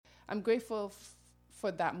I'm grateful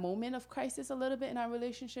for that moment of crisis a little bit in our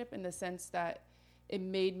relationship, in the sense that it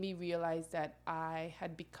made me realize that I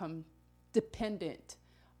had become dependent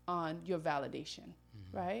on your validation,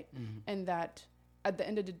 right? And that at the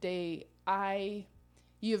end of the day,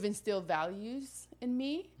 you have instilled values in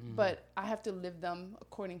me, but I have to live them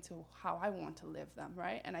according to how I want to live them,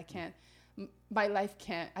 right? And I can't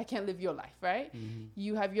live your life, right?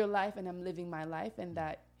 You have your life and I'm living my life, and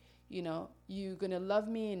that, you're going to love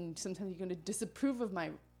me and sometimes you're going to disapprove of my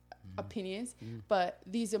opinions, but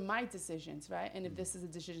these are my decisions, right? And if this is a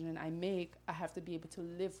decision I make, I have to be able to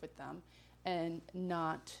live with them and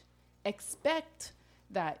not expect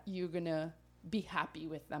that you're going to be happy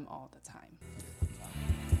with them all the time.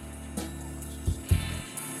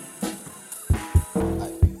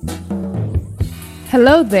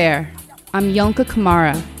 Hello there, I'm Yonka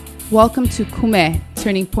Kamara. Welcome to Kume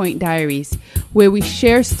Turning Point Diaries, where we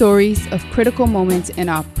share stories of critical moments in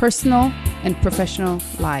our personal and professional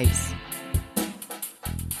lives.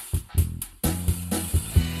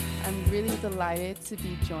 I'm really delighted to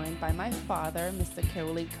be joined by my father, Mr.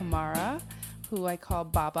 Kerwole Kamara, who I call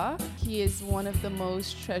Baba. He is one of the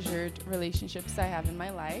most treasured relationships I have in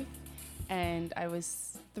my life, and I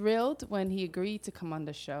was thrilled when he agreed to come on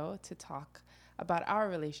the show to talk about our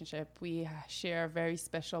relationship. We share a very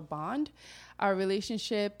special bond. Our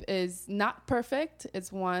relationship is not perfect.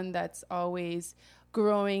 It's one that's always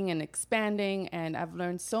growing and expanding, and I've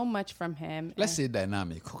learned so much from him. Let's say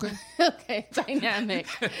dynamic, okay? Okay, dynamic.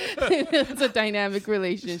 It's a dynamic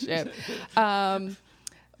relationship.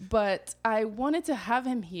 But I wanted to have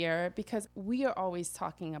him here because we are always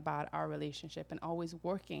talking about our relationship and always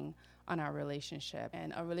working on our relationship.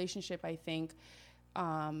 And a relationship, I think,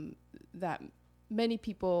 that many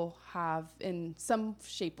people have in some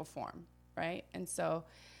shape or form, right? And so,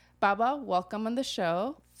 Baba, welcome on the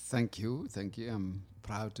show. Thank you. I'm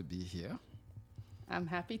proud to be here. I'm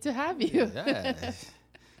happy to have you. Yeah.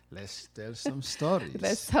 Let's tell some stories.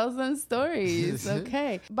 Let's tell some stories.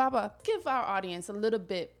 Okay. Baba, give our audience a little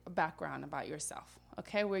bit of background about yourself,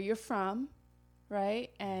 okay? Where you're from, right?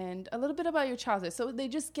 And a little bit about your childhood, so they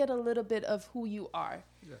just get a little bit of who you are.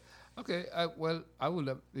 Yeah. Okay. I will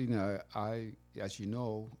have, as you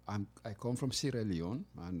know, I come from Sierra Leone,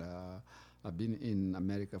 and I've been in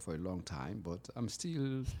America for a long time, but I'm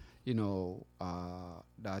still,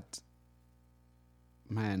 that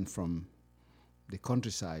man from the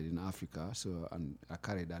countryside in Africa. So, and I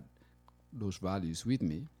carry those values with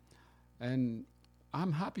me, and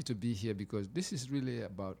I'm happy to be here because this is really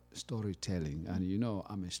about storytelling, and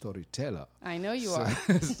I'm a storyteller. I know you are.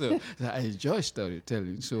 So I enjoy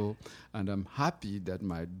storytelling. So, and I'm happy that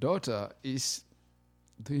my daughter is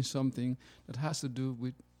doing something that has to do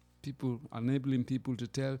with people, enabling people to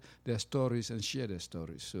tell their stories and share their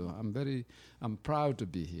stories. So I'm proud to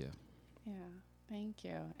be here. Yeah, thank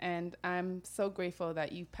you. And I'm so grateful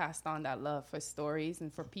that you passed on that love for stories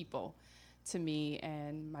and for people to me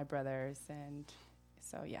and my brothers. And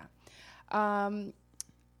so, yeah.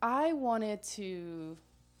 I wanted to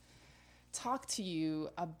talk to you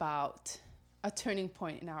about a turning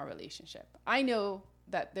point in our relationship. I know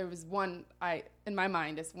that there was in my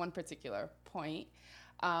mind, is one particular point.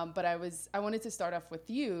 But I wanted to start off with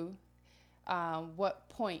you. What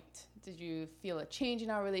point did you feel a change in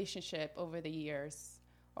our relationship over the years,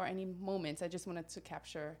 or any moments? I just wanted to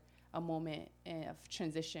capture a moment of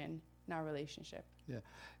transition in our relationship. Yeah.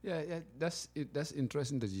 That's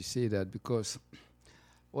interesting that you say that, because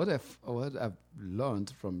what I've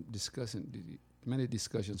learned from discussing the many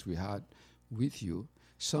discussions we had with you,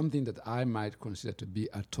 something that I might consider to be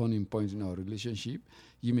a turning point in our relationship.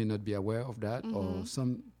 You may not be aware of that, or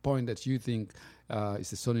some point that you think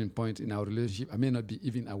is a turning point in our relationship. I may not be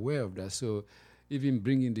even aware of that. So even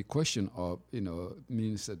bringing the question up,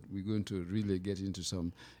 means that we're going to really get into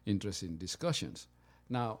some interesting discussions.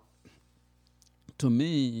 Now, to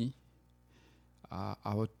me,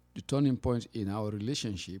 the turning point in our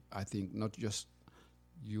relationship, I think not just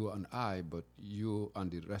you and I, but you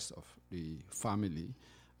and the rest of the family,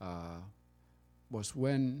 was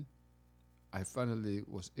when I finally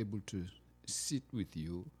was able to sit with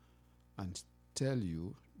you and tell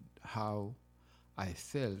you how I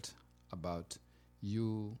felt about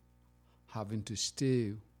you having to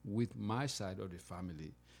stay with my side of the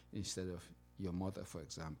family instead of your mother, for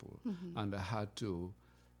example. And I had to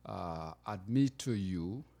admit to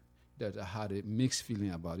you that I had a mixed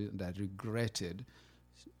feeling about it, and I regretted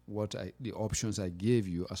the options I gave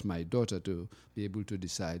you as my daughter to be able to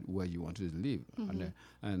decide where you wanted to live,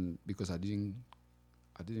 and because I didn't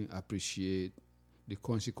appreciate the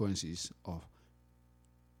consequences of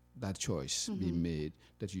that choice be made,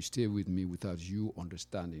 that you stay with me without you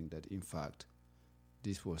understanding that, in fact,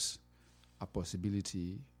 this was a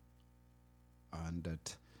possibility and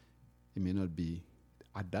that it may not be,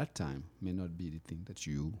 at that time, may not be the thing that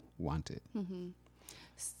you wanted.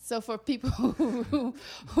 So for people who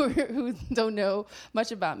don't know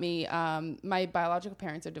much about me, my biological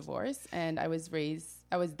parents are divorced, and I was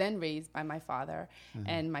then raised by my father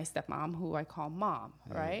and my stepmom, who I call mom,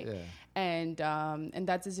 right? Yeah. And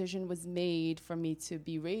that decision was made for me to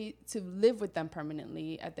live with them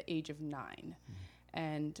permanently at the age of 9.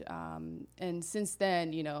 And since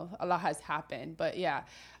then, a lot has happened. But yeah,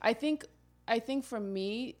 I think for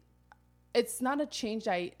me, it's not a change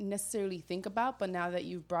I necessarily think about, but now that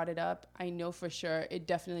you've brought it up, I know for sure it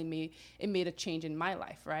definitely made a change in my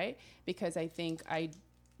life, right? Because I think I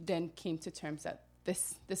then came to terms that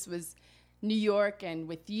this was New York, and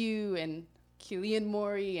with you and Killian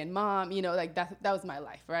Mori and mom, like that was my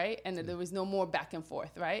life, right? And there was no more back and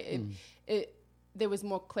forth, right? There was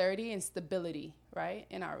more clarity and stability, right,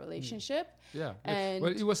 in our relationship. Yeah. And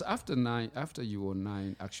well, it was after you were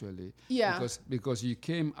 9, actually. Yeah. Because you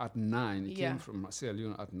came at 9. You Yeah. came from Sierra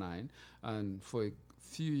Leone at 9, and for a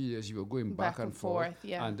few years you were going back and forth.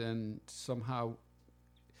 Yeah. And then somehow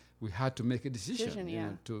we had to make a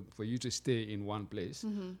decision, for you to stay in one place.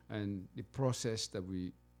 And the process that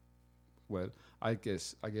I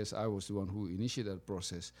guess I was the one who initiated that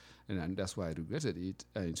process, and that's why I regretted it,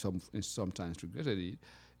 and sometimes regretted it,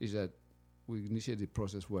 is that we initiated the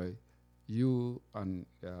process where you and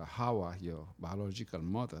Hawa, your biological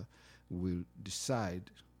mother, will decide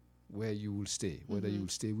where you will stay, whether you will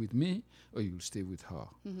stay with me or you will stay with her.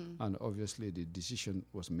 And obviously the decision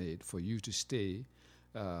was made for you to stay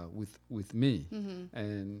with me.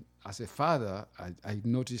 And as a father, I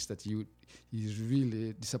noticed that he's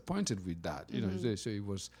really disappointed with that. So it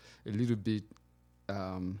was a little bit,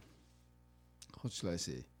 how should I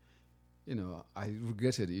say? I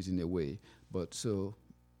regretted it in a way. But so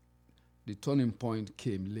the turning point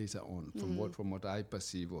came later on. From what I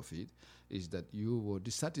perceive of it, is that you were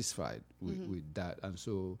dissatisfied with that, and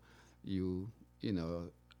so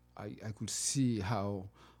I could see how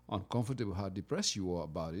uncomfortable, how depressed you were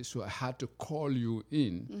about it. So I had to call you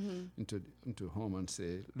into home and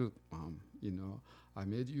say, look,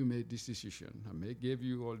 you made this decision. I gave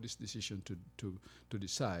you all this decision to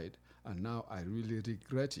decide, and now I really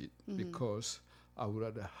regret it because I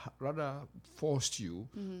would rather forced you,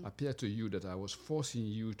 appear to you that I was forcing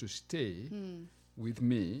you to stay with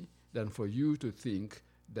me than for you to think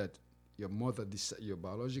that your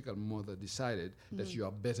biological mother decided that you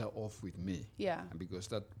are better off with me. Yeah. And because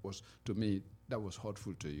that was, to me, that was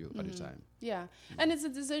hurtful to you at the time. Yeah. And it's a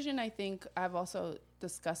decision I think I've also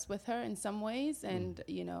discussed with her in some ways. And,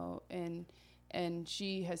 and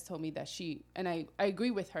she has told me that and I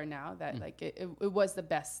agree with her now that like it was the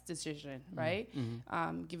best decision, right?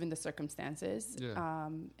 Given the circumstances. Yeah.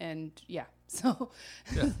 And yeah, so.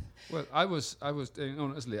 Yeah. Well, I was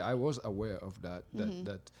honestly, I was aware of that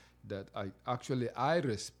I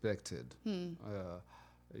respected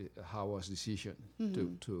Howard's decision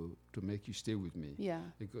to make you stay with me. Yeah.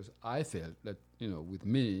 Because I felt that, with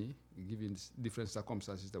me, given different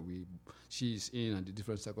circumstances that she's in and the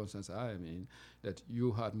different circumstances I am in, that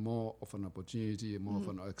you had more of an opportunity, more of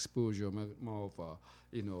an exposure, more of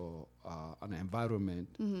an environment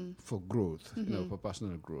for growth, for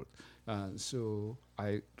personal growth. And so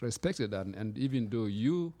I respected that. And even though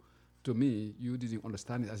to me, you didn't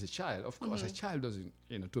understand it as a child. Of course, a child doesn't,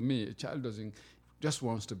 to me, a child doesn't just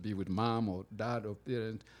wants to be with mom or dad or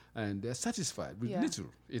parent, and they're satisfied with little,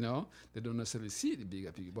 They don't necessarily see the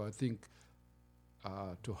bigger picture. But I think,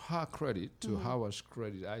 to her credit, to Howard's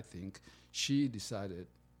credit, I think she decided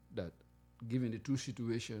that given the two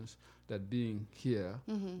situations, that being here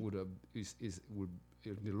would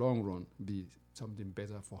in the long run be something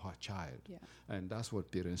better for her child. Yeah. And that's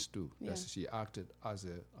what parents do. Yeah. She acted as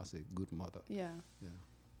a good mother. Yeah. Yeah.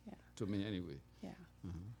 Yeah. To me, anyway. Yeah.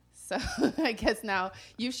 So I guess now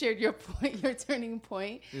you've shared your point, your turning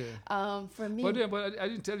point. Yeah. For me. But I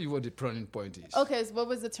didn't tell you what the turning point is. Okay, so what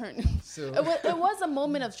was the turn? So it was a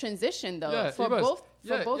moment of transition, though, for both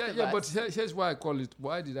of us. But here's why I call it.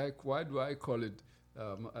 Why do I call it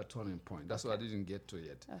a turning point? That's what I didn't get to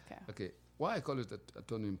yet. Okay. Why I call it a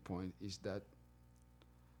turning point is that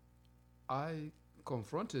I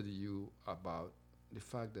confronted you about the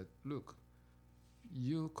fact that, look,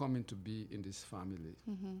 you coming to be in this family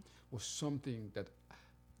was something that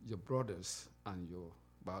your brothers and your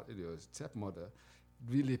stepmother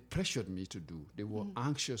really pressured me to do. They were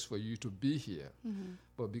anxious for you to be here.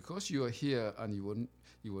 But because you are here and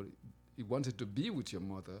you wanted to be with your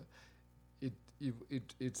mother,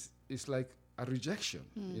 it's like a rejection,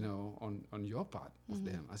 on your part of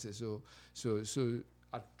them. I said, so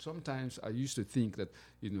sometimes I used to think that,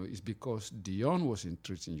 it's because Dion wasn't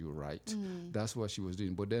treating you right. That's what she was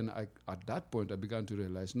doing. But then at that point, I began to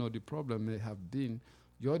realize, no, the problem may have been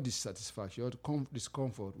your dissatisfaction, your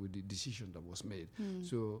discomfort with the decision that was made.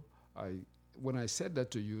 So when I said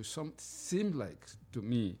that to you, seemed like to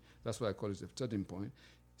me, that's why I call it a turning point,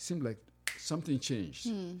 seemed like something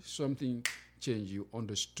changed. Something changed. You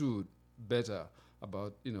understood better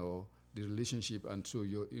about, the relationship, and so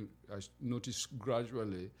I noticed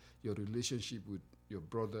gradually your relationship with your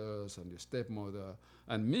brothers and your stepmother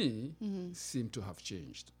and me seemed to have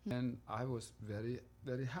changed. And I was very,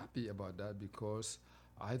 very happy about that, because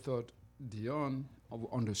I thought Dion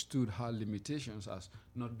understood her limitations as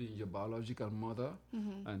not being your biological mother,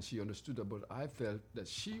 and she understood that, but I felt that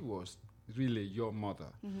she was really your mother,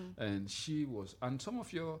 and some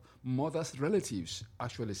of your mother's relatives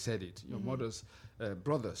actually said it. Your mother's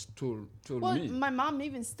brothers told me. My mom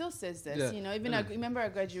even still says this. I remember our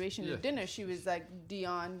graduation dinner. She was like,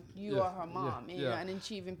 "Dion, you are her mom," and then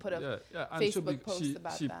she even put a Facebook post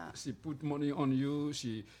about that. She put money on you.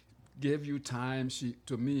 She gave you time.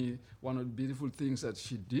 To me, one of the beautiful things that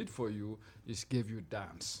she did for you is gave you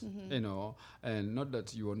dance, and not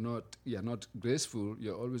that you're not graceful,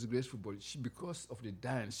 you're always graceful, but because of the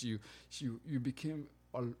dance, you became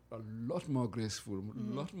a lot more graceful,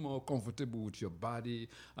 a lot more comfortable with your body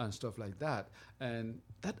and stuff like that. And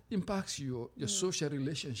that impacts your social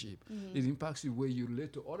relationship. It impacts the way you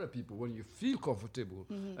relate to other people when you feel comfortable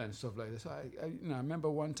and stuff like that. So I remember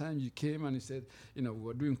one time you came and he said, we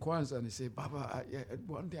were doing Kwanzaa, and he said, "Baba,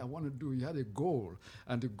 one day I want to do," you had a goal.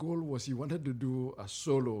 And the goal was you wanted to do a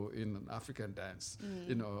solo in an African dance,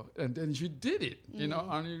 and then you did it, and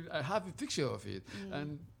I have a picture of it.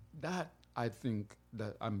 And that, I think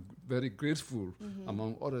that I'm very grateful,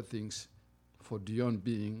 among other things, for Dion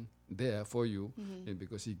being there for you,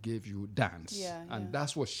 because he gave you dance. And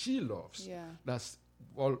that's what she loves. That's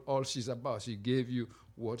all she's about. She gave you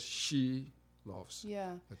what she loves.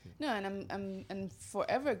 Okay. No, and I'm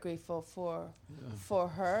forever grateful for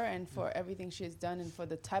her and for everything she has done, and for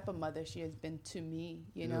the type of mother she has been to me,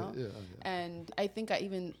 And I think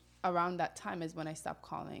around that time is when I stopped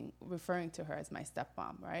referring to her as my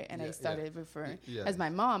stepmom, right? And I started referring as my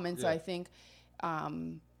mom. And so I think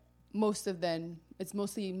it's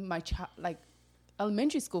mostly my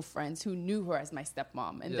elementary school friends who knew her as my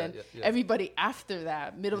stepmom. And then everybody after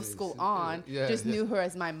that, middle school on, knew her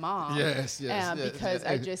as my mom. Because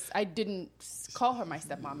I didn't call her my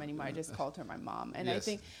stepmom anymore. I just called her my mom. And I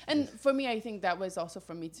think, and for me, I think that was also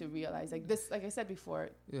for me to realize, like this, like I said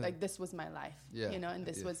before, like this was my life, and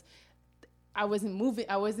this was, I wasn't moving,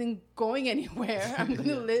 I wasn't going anywhere. I'm going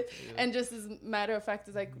to live. And just as a matter of fact,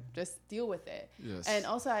 it's like, just deal with it. And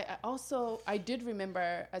also, I did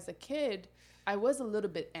remember as a kid, I was a little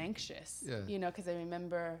bit anxious, because I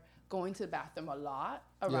remember going to the bathroom a lot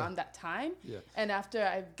around that time. And after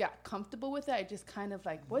I got comfortable with it, I just kind of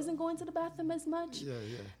wasn't going to the bathroom as much.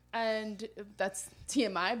 And that's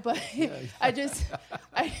TMI, but I just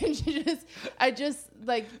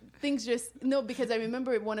things because I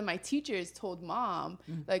remember one of my teachers told mom,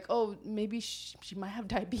 oh, maybe she might have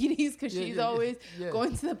diabetes because she's always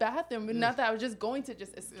going to the bathroom. But not that I was just going to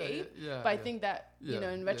just escape. But I think that,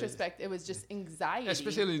 in retrospect, it was just anxiety.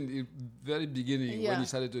 Especially in the very beginning when you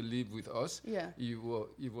started to live with us,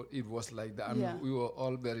 it was like that. And we were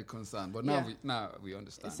all very concerned. But now we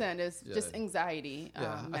understand. So it's just anxiety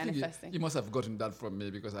manifesting. You must have gotten that from me,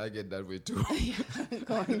 because I get that way too.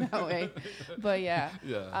 Going that way. But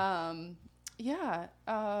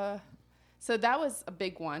so that was a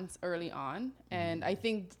big one early on. And I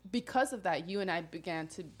think because of that, you and I began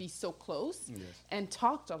to be so close and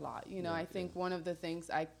talked a lot. I think one of the things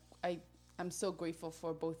I'm so grateful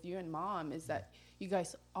for both you and Mom is that you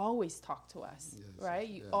guys always talk to us, right?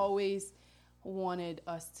 You always wanted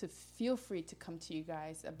us to feel free to come to you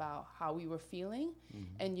guys about how we were feeling.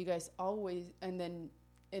 And you guys always, and then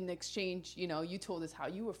in exchange, you told us how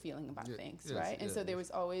you were feeling about things, right? And so there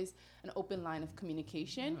was always an open line of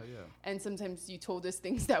communication. And sometimes you told us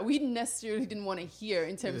things that we necessarily didn't want to hear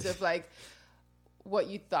in terms of what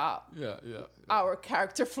you thought our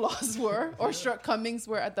character flaws were or shortcomings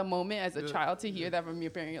were at the moment as a child. To hear that from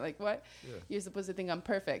your parent, you're like, what? You're supposed to think I'm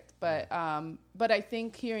perfect. But I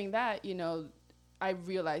think hearing that, I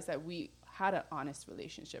realized that we had an honest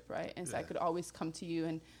relationship, right? And so I could always come to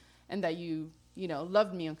you and that you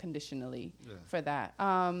loved me unconditionally for that.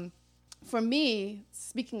 For me,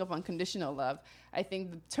 speaking of unconditional love, I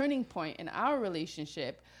think the turning point in our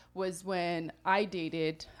relationship was when I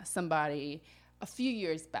dated somebody a few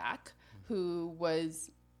years back who was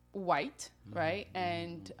white, right?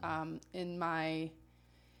 And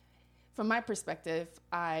from my perspective,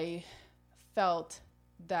 I felt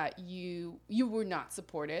that you were not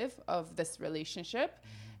supportive of this relationship,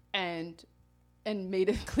 and made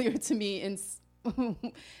it clear to me in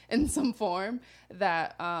some form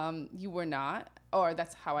that you were not, or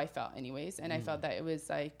that's how I felt anyways. And I felt that it was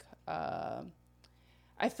like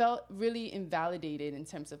I felt really invalidated in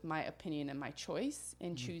terms of my opinion and my choice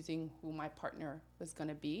in choosing who my partner was going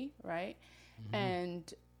to be, right?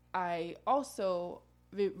 And I also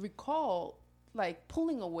recall like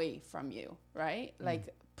pulling away from you, right?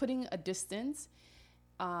 Like putting a distance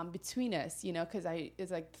between us, you know, because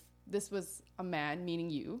it's like this was a man,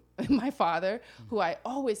 meaning you, my father, who I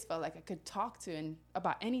always felt like I could talk to and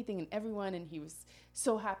about anything and everyone, and he was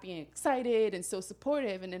so happy and excited and so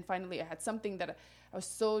supportive. And then finally I had something that I was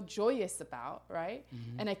so joyous about, right?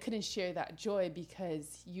 And I couldn't share that joy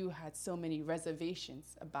because you had so many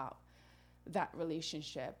reservations about that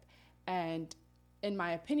relationship. And in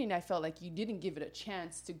my opinion, I felt like you didn't give it a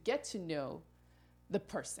chance to get to know the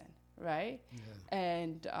person, right?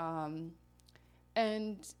 And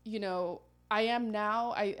you know, I am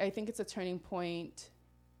now, I think it's a turning point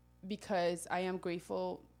because I am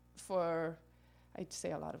grateful for, I'd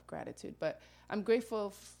say a lot of gratitude, but I'm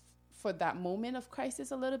grateful for that moment of crisis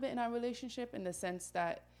a little bit in our relationship, in the sense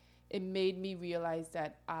that it made me realize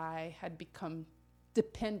that I had become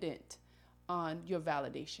dependent on your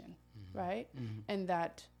validation, right? And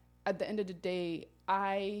that at the end of the day,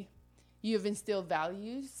 you have instilled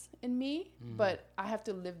values in me, but I have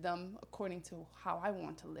to live them according to how I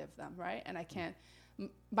want to live them, right? And I can't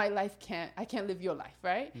live your life,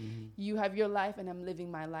 right? You have your life and I'm living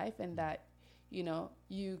my life, and that, you know,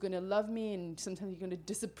 you're going to love me and sometimes you're going to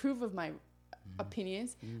disapprove of my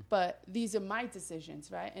opinions, but these are my decisions,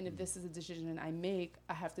 right? And if this is a decision I make,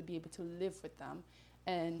 I have to be able to live with them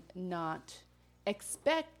and not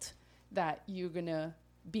expect that you're going to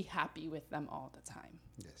be happy with them all the time.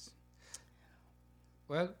 Yes.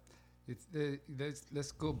 Well,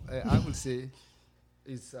 let's go. I will say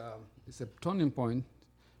it's a turning point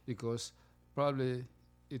because probably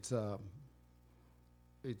it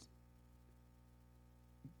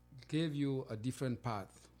gave you a different path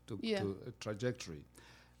to a trajectory.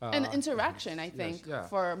 An interaction, I think,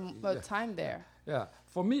 for a time there. Yeah.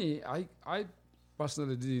 For me, I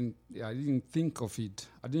personally didn't think of it.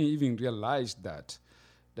 I didn't even realize that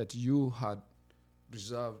you had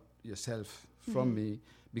reserved yourself from me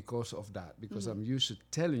because of that, because I'm used to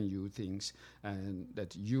telling you things and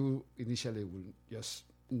that you initially will just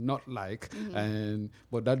not like,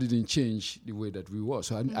 but that didn't change the way that we were.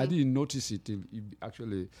 So I didn't notice it till you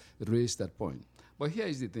actually raised that point. But here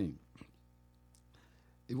is the thing.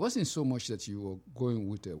 It wasn't so much that you were going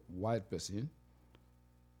with a white person,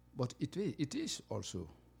 but it is also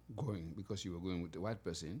going because you were going with a white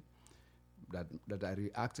person that I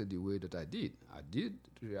reacted the way that I did. I did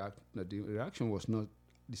react. The reaction was not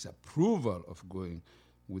disapproval of going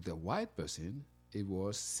with a white person. It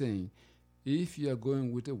was saying, if you are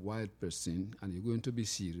going with a white person and you're going to be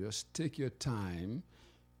serious, take your time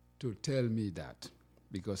to tell me that.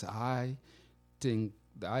 Because I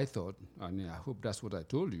thought, and I hope that's what I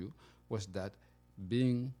told you, was that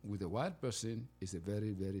being with a white person is a very,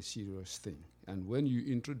 very serious thing. And when you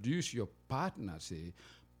introduce your partner, say,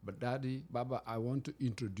 but Daddy, Baba, I want to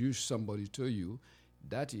introduce somebody to you,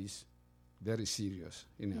 that is very serious,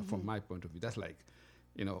 from my point of view. That's like,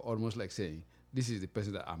 almost like saying, this is the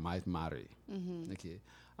person that I might marry. Okay.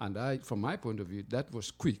 And from my point of view, that was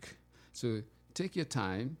quick. So take your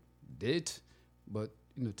time, date, but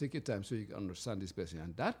take your time so you can understand this person.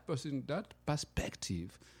 And that person, that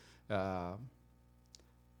perspective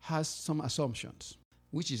has some assumptions,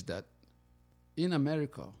 which is that in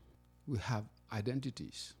America, we have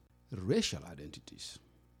identities, racial identities.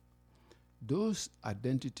 Those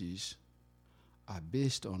identities are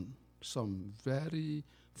based on some very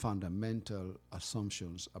fundamental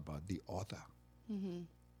assumptions about the other.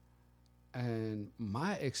 And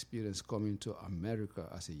my experience coming to America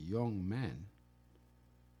as a young man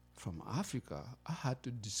from Africa, I had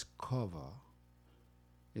to discover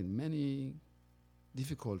in many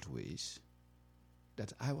difficult ways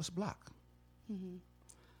that I was black.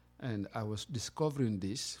 And I was discovering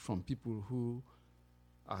this from people who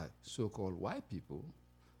are so-called white people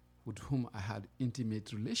with whom I had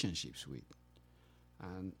intimate relationships with.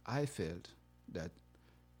 And I felt that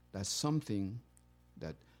that's something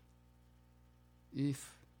that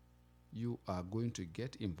if you are going to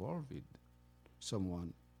get involved with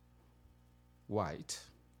someone white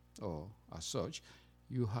or as such,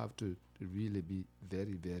 you have to really be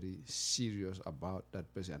very, very serious about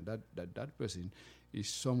that person. And that person is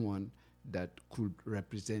someone that could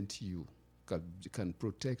represent you, can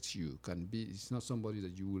protect you, can be. It's not somebody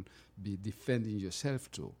that you will be defending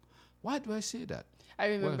yourself to. Why do I say that? I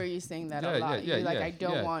remember you saying that a lot. You're like, I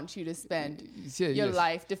don't want you to spend your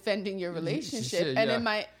life defending your relationship. And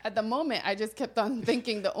at the moment, I just kept on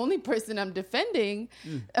thinking the only person I'm defending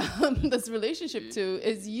this relationship to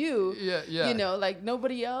is you. You know, like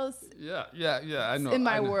nobody else. I know. In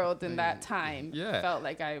my world in that time, felt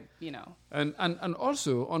like And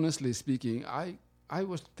also, honestly speaking, I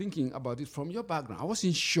was thinking about it from your background. I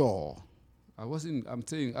wasn't sure. I wasn't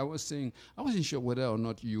sure whether or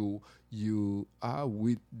not you are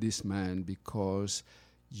with this man because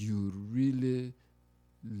you really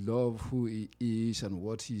love who he is and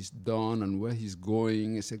what he's done and where he's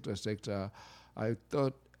going, etc., etc. I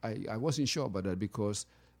thought I wasn't sure about that because,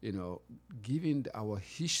 you know, given our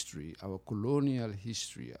history, our colonial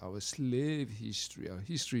history, our slave history, our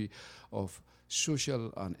history of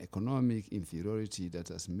social and economic inferiority that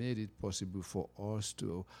has made it possible for us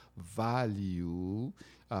to value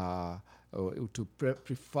or to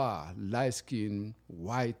prefer light-skinned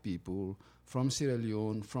white people from Sierra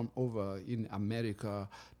Leone, from over in America,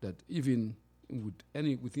 that even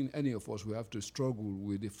within any of us, we have to struggle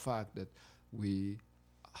with the fact that we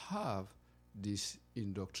have this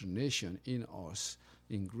indoctrination in us,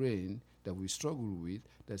 ingrained, that we struggle with,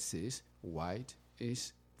 that says white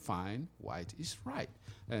is fine, white is right.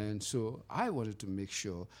 And so I wanted to make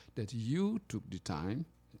sure that you took the time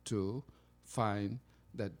to find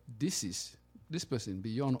that this person,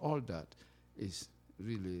 beyond all that, is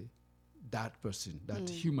really that person, that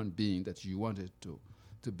human being that you wanted to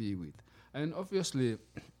be with. And obviously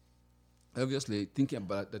thinking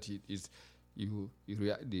about that,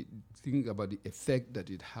 thinking about the effect that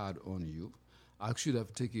it had on you, I should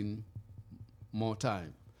have taken more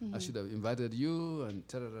time. I should have invited you and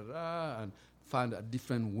and found a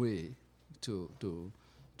different way to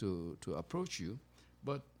approach you,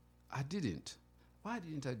 but I didn't. Why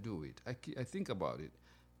didn't I do it? I think about it,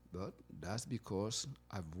 but that's because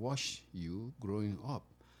I've watched you growing up,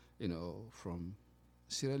 you know, from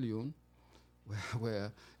Sierra Leone,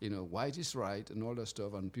 where you know white is right and all that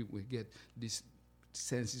stuff, and people get these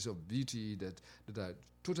senses of beauty that are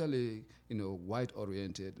totally, you know, white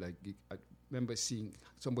oriented. Like I remember seeing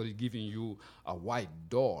somebody giving you a white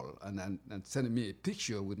doll and sending me a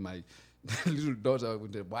picture with my little daughter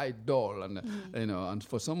with a white doll, and you know, and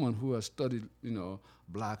for someone who has studied, you know,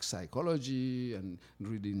 black psychology and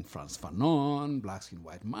reading Frantz Fanon, Black Skin,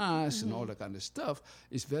 White Mask, and all that kind of stuff,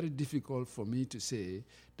 it's very difficult for me to say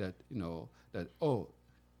that, you know,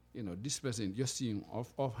 this person, just seeing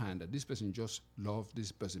offhand that this person just loved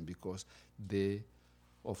this person because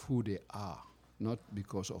of who they are, not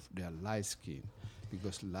because of their light skin,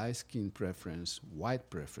 because light skin preference, white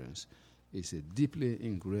preference, is a deeply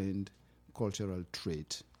ingrained cultural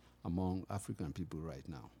trait among African people right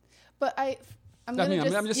now. But I'm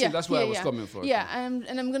just saying that's where I was coming from. Yeah, and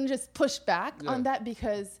I'm going to just push back on that,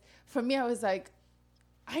 because for me, I was like,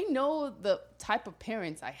 I know the type of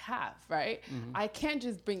parents I have, right? I can't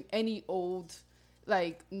just bring any old,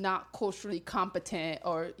 like, not culturally competent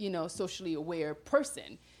or, you know, socially aware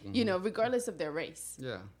person, you know, regardless of their race,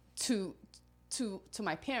 to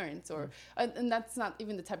my parents, or and that's not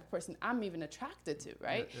even the type of person I'm even attracted to,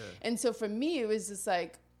 right? And so for me, it was just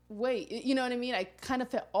like, wait, you know what I mean? I kind of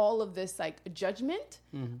felt all of this like judgment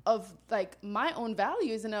of like my own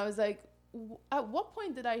values, and I was like, at what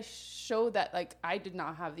point did I show that like I did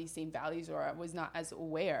not have these same values, or I was not as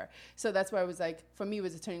aware? So that's why I was like, for me, it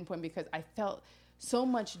was a turning point, because I felt so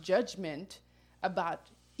much judgment about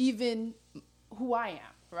even who I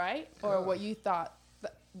am, right? Or what you thought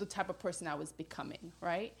the type of person I was becoming,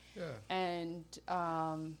 right? And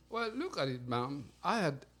well, look at it, ma'am. I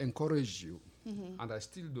had encouraged you, and I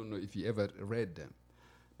still don't know if you ever read them,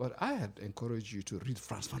 but I had encouraged you to read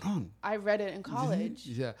Frantz Fanon. I read it in college.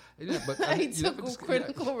 But I took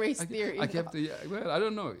critical race theory. I kept well, I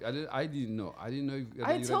don't know. I didn't know. I didn't know.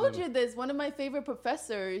 I told you this. One of my favorite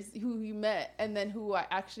professors who you met, and then who I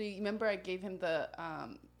actually remember, I gave him the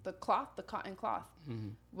cotton cloth,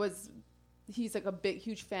 he's like a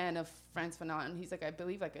huge fan of Frantz Fanon. He's like, I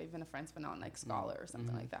believe, like even a Frantz Fanon like scholar or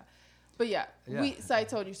something like that. But so I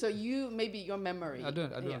told you. So you, maybe your memory. I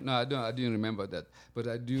didn't remember that. But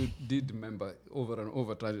I did remember over and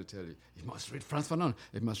over trying to tell you must read Frantz Fanon.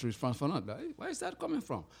 You must read Frantz Fanon. Where is that coming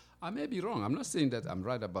from? I may be wrong. I'm not saying that I'm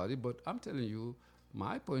right about it, but I'm telling you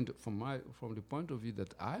my point from the point of view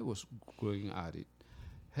that I was going at it.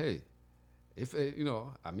 Hey, if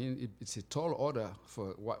I mean, it's a tall order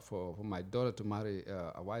for my daughter to marry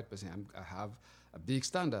a white person. I have a big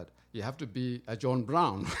standard. You have to be a John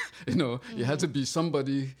Brown, You have to be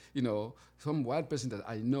somebody, some white person that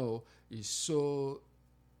I know is so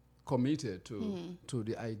committed to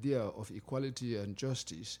the idea of equality and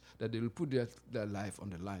justice that they will put their life on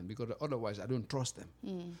the line, because otherwise I don't trust them.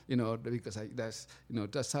 Because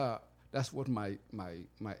that's what my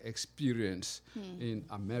experience in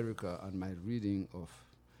America and my reading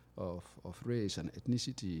of race and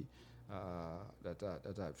ethnicity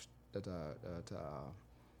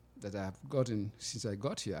that I've gotten since I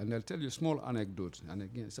got here. And I'll tell you a small anecdote, and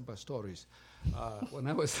again, it's about stories. When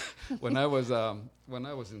I was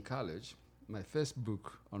in college, my first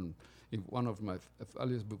book one of my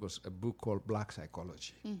earliest books was a book called Black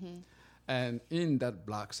Psychology. And in that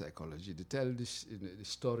Black Psychology, they tell the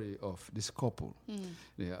story of this couple,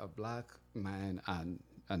 a black man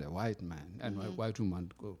and a white man, and a white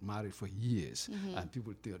woman got married for years, and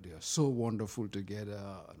people think they are so wonderful together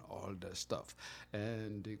and all that stuff.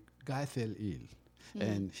 And the guy fell ill,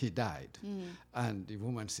 and he died. And the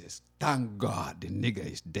woman says, "Thank God the nigger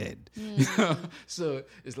is dead." So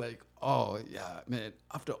it's like, oh yeah, man,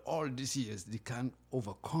 after all these years, they can't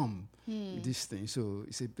overcome this thing. So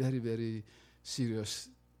it's a very, very serious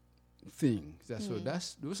thing. So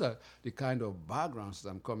those are the kind of backgrounds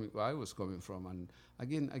that I was coming from. And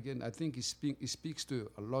again, I think it speaks to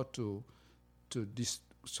a lot to this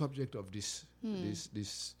subject of this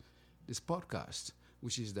podcast,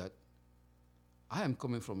 which is that I am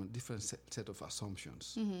coming from a different set of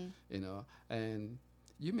assumptions, and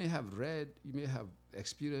you may have read, you may have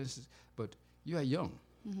experienced, but you are young.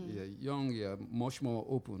 You're young, you're much more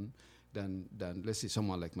open than let's say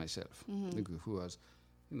someone like myself, who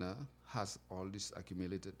has all these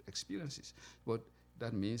accumulated experiences. But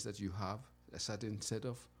that means that you have a certain set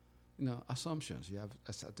of assumptions. You have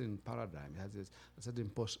a certain paradigm. You have a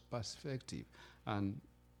certain perspective, and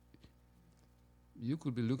you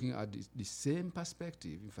could be looking at the same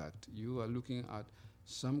perspective. In fact, you are looking at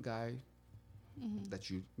some guy that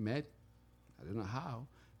you met, I don't know how,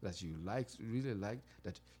 that you really liked,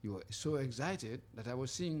 that you were so excited that I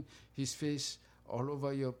was seeing his face all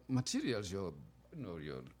over your materials, your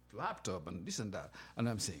laptop and this and that. And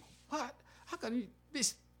I'm saying, what? How can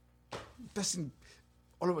this person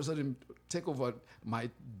all of a sudden take over my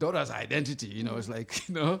daughter's identity? It's like,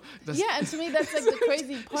 yeah, and to me that's like the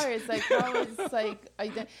crazy part. It's like how it's like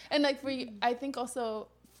and like for you, I think also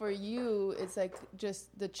for you, it's like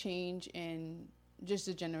just the change in just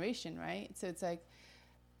the generation, right? So it's like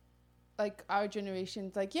our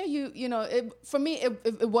generation's like, yeah, for me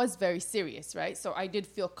it was very serious, right? So I did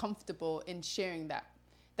feel comfortable in sharing that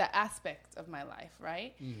aspect of my life,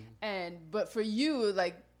 right? But for you,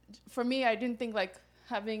 like for me, I didn't think like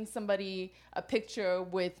having a picture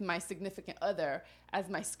with my significant other as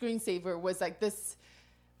my screensaver was like this,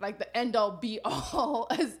 like the end all be all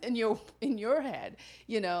as in your head,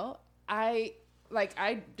 I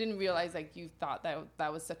didn't realize like you thought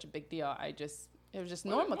that was such a big deal. It was just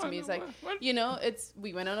normal to me. It's like,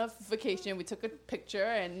 we went on a vacation, we took a picture,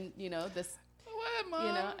 and this. Well,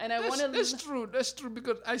 man, and I want to. That's true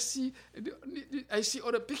because I see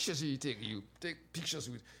other pictures you take. You take pictures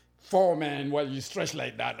with 4 men while you stretch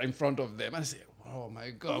like that in front of them, and I say, "Oh my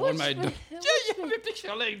God, what am I doing?" Yeah, you have a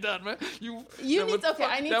picture like that, man. You need to. Okay,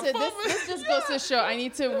 I need to. This just goes to show. I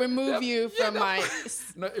need to remove you from my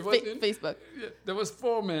Facebook. Yeah, there was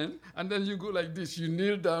 4 men, and then you go like this. You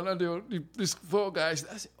kneel down, and these 4 guys.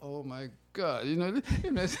 I say, "Oh my God," you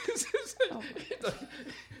understand?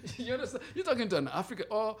 You're talking to an African,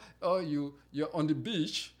 or you're on the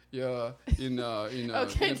beach. You're in a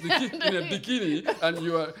bikini, and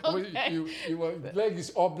your leg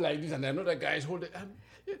is up like this, and another guy is holding. And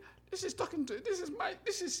this is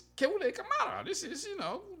Keule Kamara. This is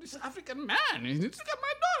this African man. Look at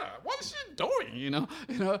my daughter. What is she doing?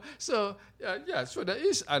 So yeah. So there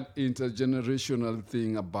is an intergenerational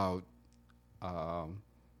thing about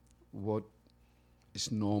what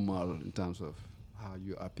is normal in terms of how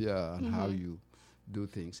you appear and how you do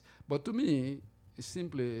things. But to me, it's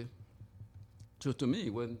simply, to me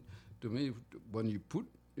when you put,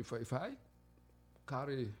 if I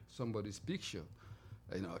carry somebody's picture,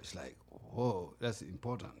 it's like, whoa, that's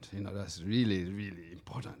important. That's really, really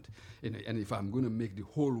important. And if I'm going to make the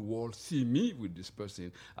whole world see me with this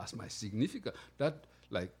person as my significant, that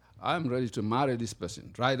like I'm ready to marry this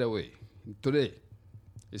person right away, today.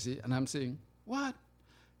 You see, and I'm saying, what?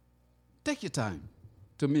 Take your time.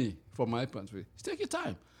 To me, from my point of view, take your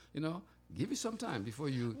time. Give it some time before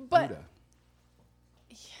you do that.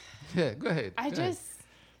 Yeah, go ahead.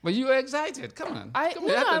 But you were excited. Come on. Come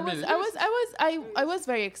on, I was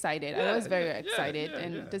very excited. I was very excited,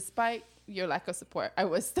 and yeah. despite your lack of support, I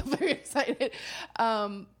was still very excited.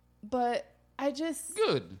 But I just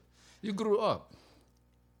Good. You grew up.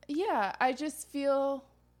 yeah, I just feel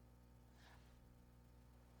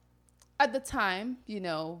at the time, you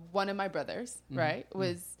know, one of my brothers, right,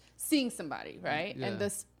 was seeing somebody, right, Yeah. and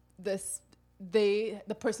the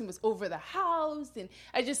person was over the house, and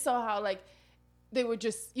I just saw how like they were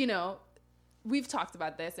just, you know, we've talked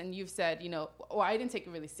about this, and you've said, you know, oh, I didn't take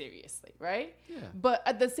it really seriously, right? Yeah. But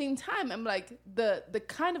at the same time, I'm like the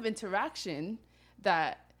kind of interaction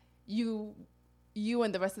that you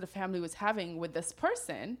and the rest of the family was having with this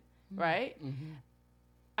person, right?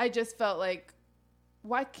 I just felt like,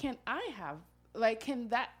 why can't I have, like, can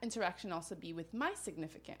that interaction also be with my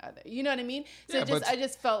significant other? You know what I mean? So Yeah, but- I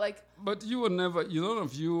just felt like, But you were never, none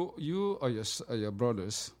of you or your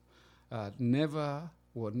brothers,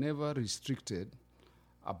 were never restricted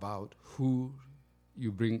about who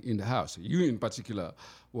you bring in the house. You, in particular,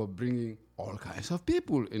 were bringing all kinds of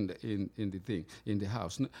people in the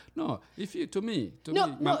house. No, if you to me,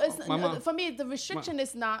 for me, the restriction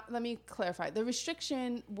is not, let me clarify. The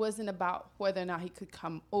restriction wasn't about whether or not he could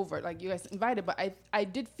come over, like you guys invited, but I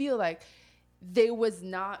did feel like there was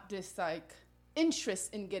not this like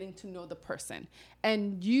interest in getting to know the person.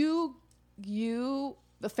 And you,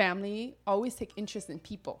 the family, always take interest in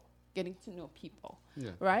people, getting to know people,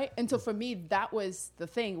 right? And so for me, that was the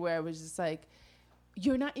thing where it was just like,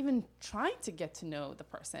 you're not even trying to get to know the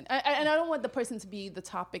person. And I don't want the person to be the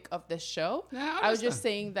topic of this show. Yeah, I was just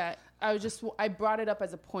saying that I brought it up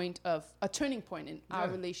as a turning point in our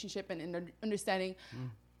relationship and in understanding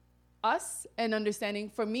us, and understanding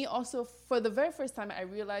for me also, for the very first time, I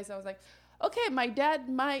realized, I was like, okay, my dad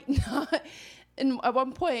might not, and at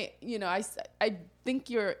one point, you know, I think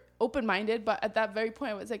you're open-minded, but at that very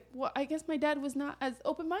point, I was like, well, I guess my dad was not as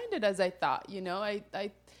open-minded as I thought, you know,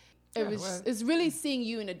 it's really seeing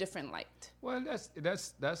you in a different light. Well, that's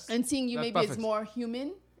and seeing you that's maybe perfect. as more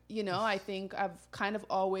human. You know, I think I've kind of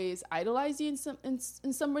always idolized you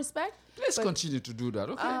in some respect. Let's continue to do that.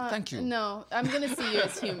 Okay, thank you. No, I'm gonna see you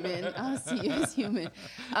as human. I'll see you as human.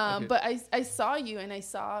 But I saw you, and I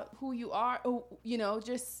saw who you are. Oh, you know,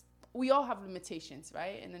 just we all have limitations,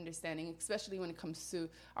 right? And understanding, especially when it comes to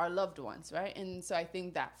our loved ones, right? And so I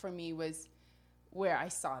think that for me was where I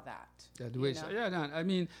saw that. Yeah, the way, I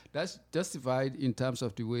mean, that's justified in terms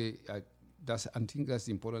of the way. I think that's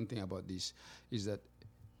the important thing about this is that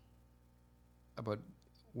about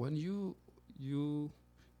when you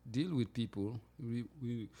deal with people,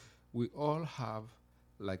 we all have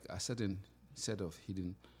like a certain set of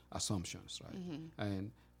hidden assumptions, right?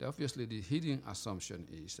 And obviously the hidden assumption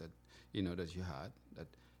is that that you had that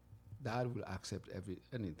dad will accept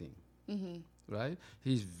anything. Right?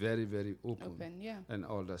 He's very, very open and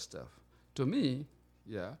all that stuff. To me,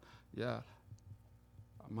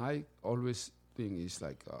 my always thing is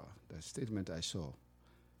like the statement I saw: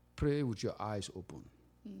 pray with your eyes open.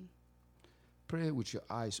 Pray with your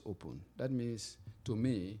eyes open. That means, to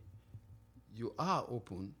me, you are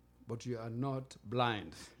open, but you are not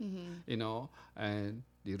blind. You know, and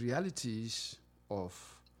the realities of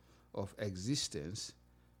existence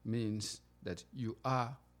means that you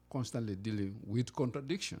are constantly dealing with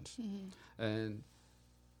contradictions. And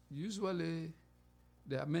usually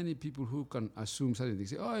there are many people who can assume certain things.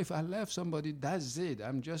 Say, oh, if I love somebody, that's it.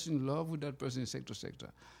 I'm just in love with that person,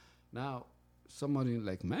 etc. Now, somebody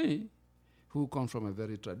like me, who comes from a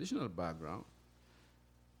very traditional background,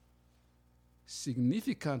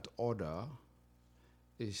 significant order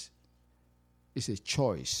is a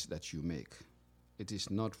choice that you make. It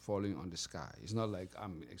is not falling on the sky. It's not like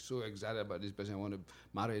I'm so excited about this person, I want to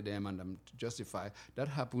marry them and I'm justified. That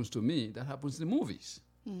happens to me. That happens in movies,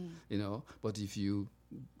 you know. But if you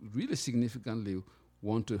really significantly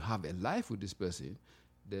want to have a life with this person,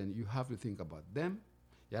 then you have to think about them.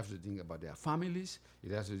 You have to think about their families.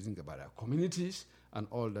 You have to think about their communities and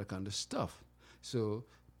all that kind of stuff. So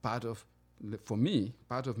part of me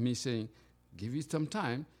saying, give it some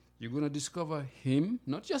time, you're going to discover him,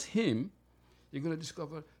 not just him, you're going to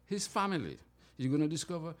discover his family. You're going to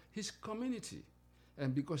discover his community.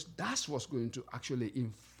 And because that's what's going to actually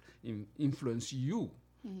influence you,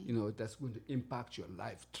 you know, that's going to impact your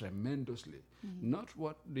life tremendously. Not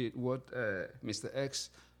what Mr.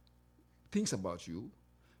 X thinks about you,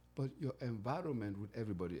 but your environment with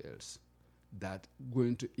everybody else that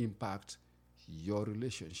going to impact your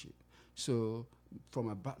relationship. So from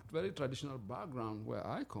a very traditional background where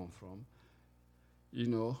I come from, you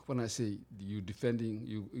know, when I say you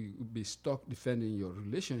be stuck defending your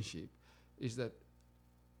relationship, is that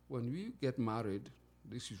when we get married,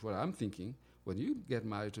 this is what I'm thinking. When you get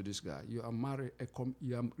married to this guy, you are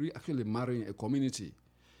actually marrying a community,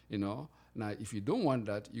 you know. Now, if you don't want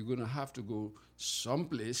that, you're going to have to go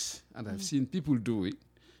someplace, and I've seen people do it.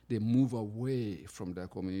 They move away from their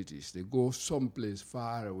communities. They go someplace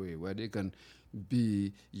far away where they can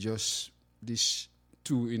be just these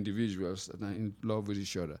two individuals that are in love with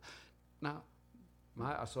each other. Now,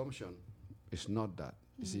 my assumption is not that.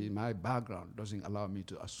 You see, my background doesn't allow me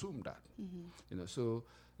to assume that. You know, so,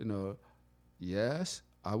 you know, yes,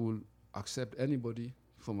 I will accept anybody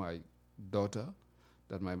for my daughter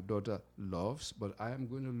that my daughter loves, but I am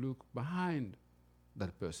going to look behind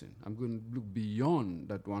that person. I'm going to look beyond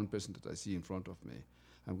that one person that I see in front of me.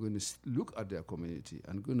 I'm going to look at their community.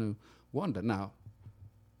 I'm going to wonder, now,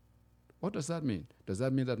 what does that mean? Does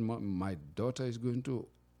that mean that my daughter is going to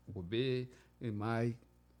obey my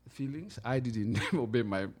feelings? I didn't obey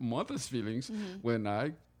my mother's feelings when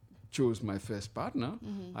I chose my first partner.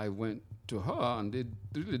 I went to her, and they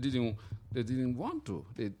really didn't want to.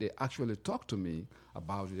 They actually talked to me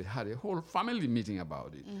about it. They had a whole family meeting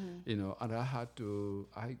about it, you know, and I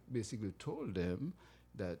basically told them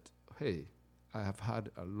that, hey, I have had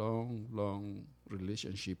a long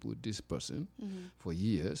relationship with this person for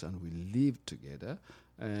years, and we lived together,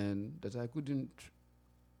 and that I couldn't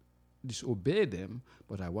disobey them,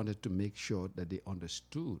 but I wanted to make sure that they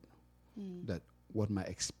understood that what my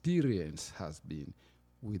experience has been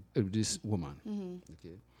with this woman.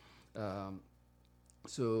 Okay,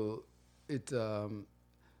 so it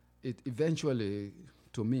eventually,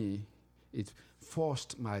 to me, it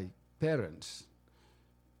forced my parents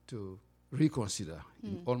to reconsider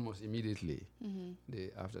almost immediately.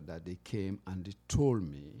 After that, they came and they told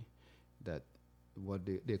me that what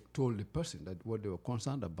they told the person that what they were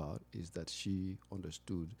concerned about is that she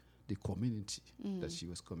understood the community that she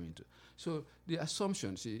was coming to. So the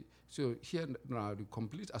assumption, so here now the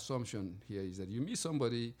complete assumption here is that you meet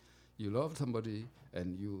somebody, you love somebody,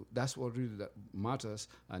 and that's what really that matters,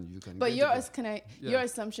 and you can. But your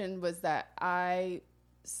assumption was that I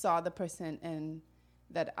saw the person and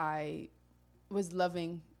that I was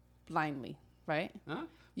loving blindly, right? Huh?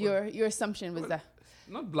 Your assumption was that.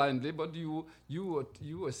 Not blindly, but you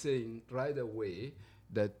were saying right away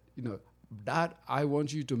that, you know, that I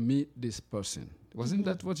want you to meet this person. Wasn't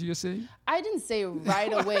that what you're saying? I didn't say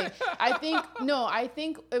right away. I think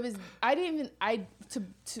it was.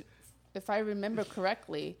 If I remember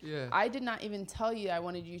correctly, I did not even tell you I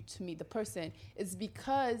wanted you to meet the person. It's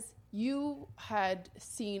because you had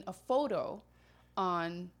seen a photo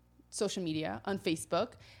on social media, on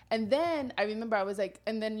Facebook. And then I remember I was like,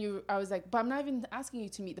 but I'm not even asking you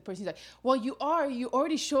to meet the person. He's like, well, you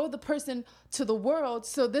already showed the person to the world.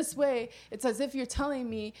 So this way it's as if you're telling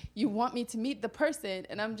me you want me to meet the person.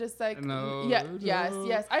 And I'm just like,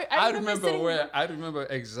 yes. I remember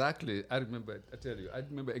exactly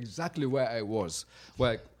where I was.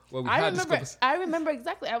 I remember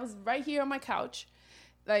exactly. I was right here on my couch.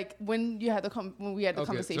 Like when we had the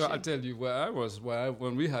conversation. So I'll tell you where I was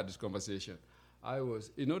when we had this conversation. I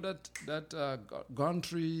was, you know, that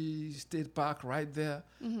Gantry State Park right there,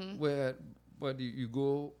 where you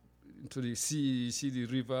go to the sea, see the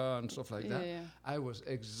river and stuff like that. Yeah. I was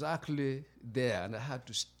exactly there, and I had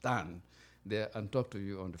to stand there and talk to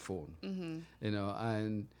you on the phone. You know,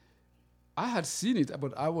 and I had seen it,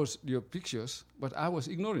 but your pictures, but I was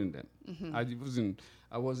ignoring them.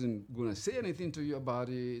 I wasn't going to say anything to you about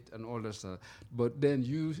it and all that stuff. But then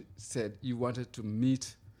you said you wanted to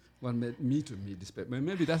meet this person.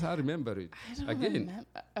 Maybe that's how I remember it. I don't remember.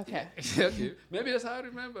 Okay. Okay. Maybe that's how I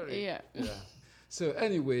remember it. Yeah. So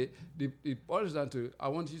anyway, it boils down to, I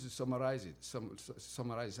want you to summarize it.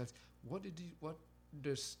 Summarize it. What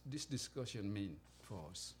does this discussion mean for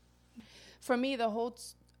us? For me, the whole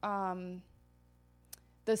the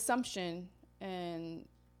assumption and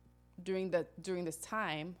during this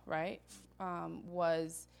time, right,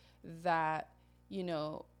 was that, you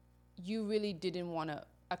know, you really didn't want to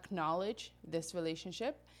acknowledge this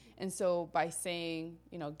relationship. And so by saying,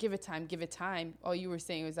 you know, give it time, all you were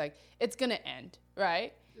saying was like, it's going to end,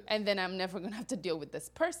 right? Yes. And then I'm never going to have to deal with this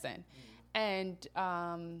person. And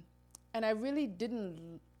I really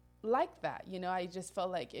didn't like that. You know, I just felt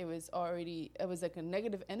like it was like a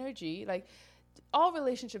negative energy. Like, all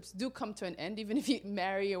relationships do come to an end, even if you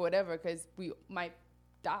marry or whatever, because we might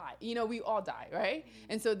die. You know, we all die, right?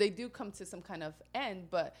 And so they do come to some kind of end,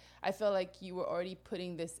 but I feel like you were already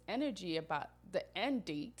putting this energy about the end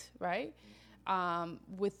date, right?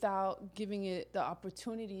 Without giving it the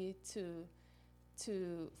opportunity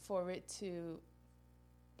for it to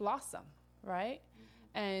blossom, right?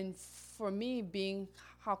 And for me, being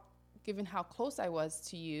how given how close I was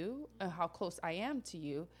to you and how close I am to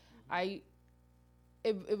you,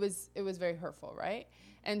 it was very hurtful, right?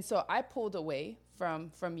 And so I pulled away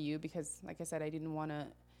from you because, like I said, I didn't want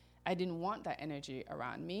that energy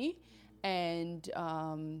around me. And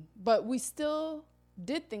but we still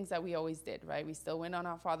did things that we always did, right? We still went on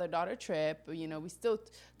our father-daughter trip, we still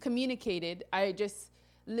communicated. I just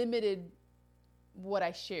limited what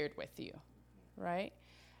I shared with you, right?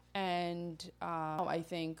 And I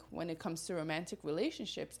think when it comes to romantic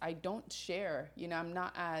relationships, I don't share, I'm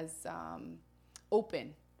not as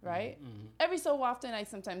open, right? Every so often, I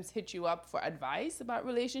sometimes hit you up for advice about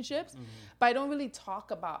relationships, but I don't really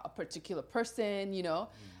talk about a particular person,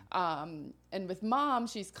 and with Mom,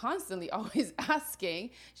 she's constantly always asking.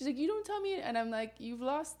 She's like, "You don't tell me," and I'm like, "You've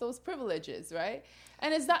lost those privileges, right?"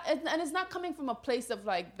 And it's not coming from a place of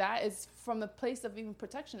like that. It's from a place of even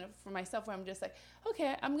protection for myself, where I'm just like,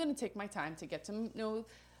 okay, I'm gonna take my time to get to know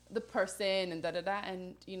the person and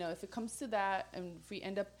and if it comes to that, and if we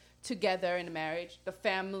end up together in a marriage, the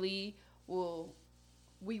family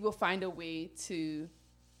we will find a way to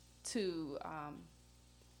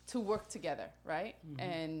work together, right?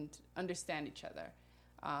 And understand each other.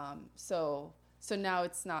 So now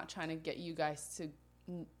it's not trying to get you guys to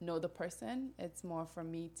know the person. It's more for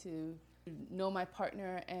me to know my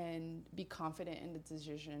partner and be confident in the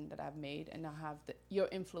decision that I've made, and not have your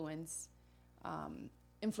influence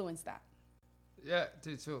that. Yeah,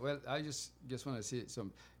 so, well, I just want to say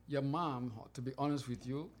your mom, to be honest with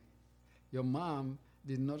you, your mom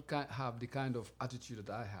did not have the kind of attitude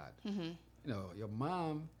that I had. Your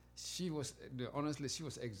mom, she was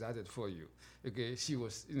excited for you. Okay, she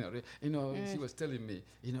was, she was telling me,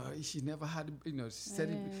 she never had,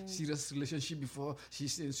 serious relationship before.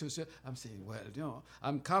 She's saying so. I'm saying, well,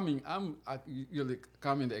 I'm really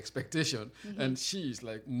coming the expectation, and she's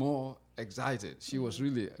like more excited. She was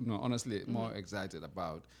really, honestly, more excited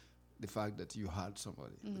about the fact that you had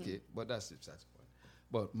somebody. Okay, but that's the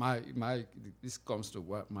point. But this comes to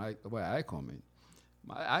where I come in.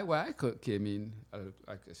 Where I came in,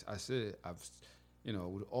 I say,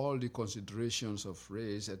 with all the considerations of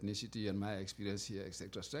race, ethnicity, and my experience here,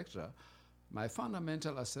 etc., my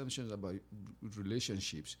fundamental assumptions about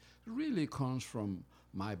relationships really comes from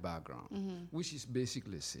my background, which is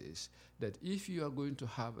basically says that if you are going to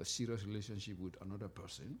have a serious relationship with another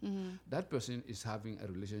person, that person is having a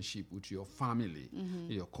relationship with your family,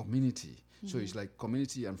 your community. So it's like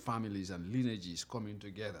community and families and lineages coming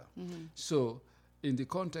together. So in the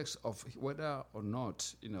context of whether or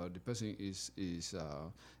not the person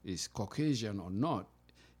is Caucasian or not,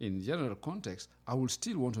 in general context, I will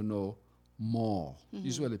still want to know more.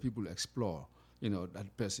 Usually people explore,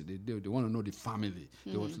 that person. They want to know the family.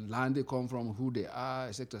 They want to land they come from, who they are,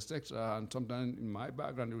 etc., etc. And sometimes in my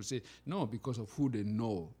background, they will say no because of who they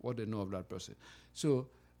know, what they know of that person. So,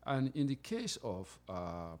 and in the case of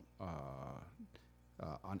an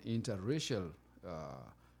interracial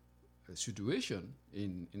situation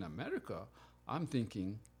in America, I'm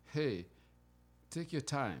thinking, hey, take your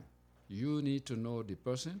time. You need to know the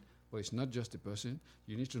person, but it's not just the person.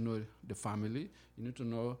 You need to know the family. You need to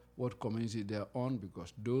know what community they're on,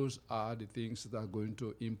 because those are the things that are going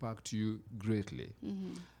to impact you greatly.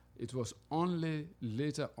 It was only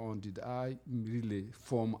later on did I really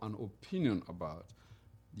form an opinion about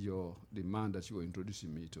the man that you were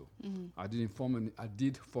introducing me to. I did form an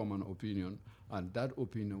opinion, and that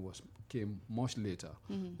opinion came much later,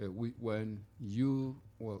 when you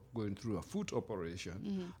were going through a foot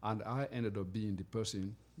operation, and I ended up being the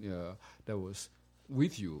person that was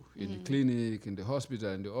with you in the clinic, in the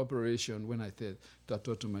hospital, in the operation, when I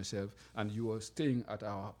thought to myself, and you were staying at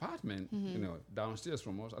our apartment, downstairs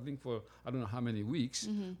from us, I think for I don't know how many weeks,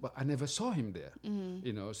 but I never saw him there,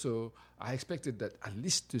 so I expected that at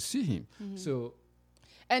least to see him. So.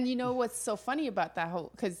 And what's so funny about that whole,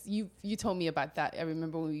 because you told me about that. I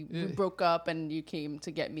remember when we broke up and you came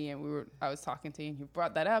to get me, and I was talking to you and you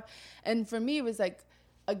brought that up. And for me, it was like,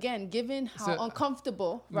 again, given how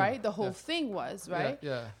uncomfortable, right, the whole thing was, right?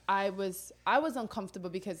 Yeah. I was uncomfortable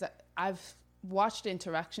because I've watched the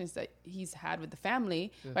interactions that he's had with the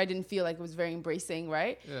family. Yeah. I didn't feel like it was very embracing,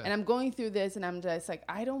 right? Yeah. And I'm going through this, and I'm just like,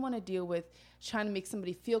 I don't want to deal with trying to make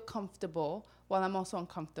somebody feel comfortable while I'm also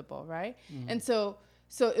uncomfortable, right? And so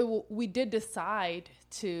we did decide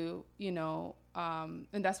to, and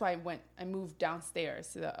that's why I moved downstairs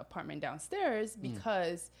to the apartment downstairs,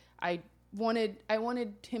 because I wanted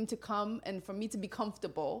him to come and for me to be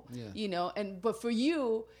comfortable, but for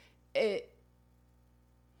you,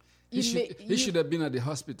 he should have been at the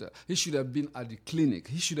hospital. He should have been at the clinic.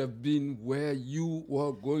 He should have been where you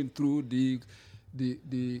were going through the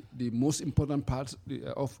the most important part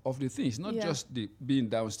of the thing. It's not just the being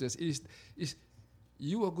downstairs. Is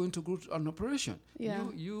you are going to go to an operation. Yeah.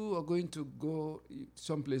 You are going to go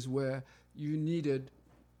someplace where you needed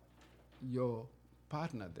your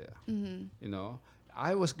partner there. Mm-hmm. You know,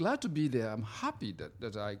 I was glad to be there. I'm happy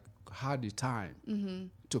that I had the time Mm-hmm.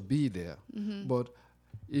 to be there. Mm-hmm. But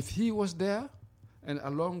if he was there and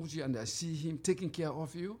along with you, and I see him taking care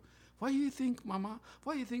of you, what do you think, Mama?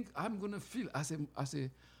 What do you think I'm going to feel as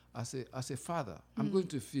a father? I'm going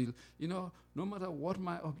to feel, you know, no matter what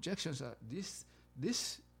my objections are, this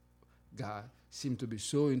guy seemed to be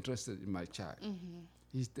so interested in my child. Mm-hmm.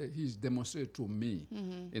 He's demonstrated to me.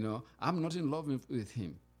 Mm-hmm. You know, I'm not in love with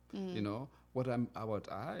him. Mm-hmm. You know, what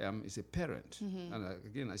I am is a parent. Mm-hmm. And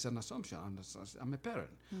again, it's an assumption. I'm a parent.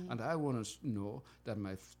 Mm-hmm. And I want to know that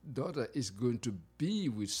my daughter is going to be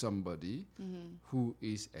with somebody Mm-hmm. who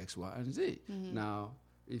is X, Y, and Z. Mm-hmm. Now,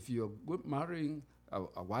 if you're marrying a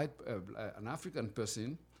white, an African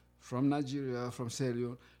person from Nigeria, from Sierra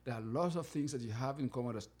Leone, there are lots of things that you have in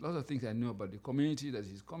common. There's lots of things I know about the community that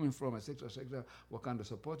he's coming from, etc., etc., what kind of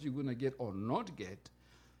support you're going to get or not get.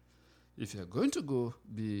 If you're going to go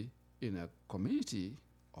be in a community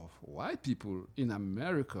of white people in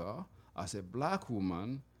America as a black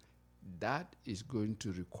woman, that is going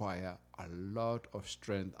to require a lot of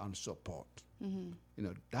strength and support. Mm-hmm. You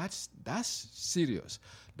know, that's serious.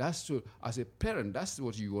 That's so, as a parent, that's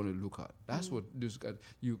what you want to look at. That's what this guy,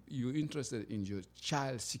 you're interested in your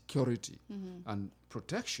child's security and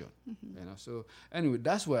protection. You know, so anyway,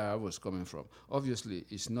 that's where I was coming from. Obviously,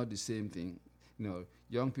 it's not the same thing. You know,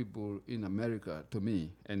 young people in America, to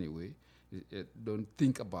me anyway, don't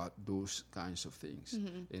think about those kinds of things.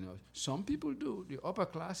 You know, some people do. The upper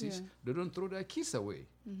classes, they don't throw their kids away.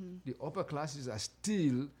 The upper classes are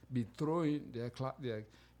still be throwing their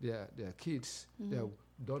kids, their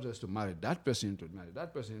daughters to marry that person,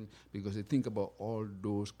 because they think about all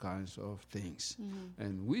those kinds of things.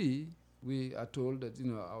 And we are told that, you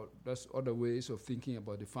know, that's other ways of thinking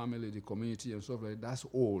about the family, the community, and stuff like that. That's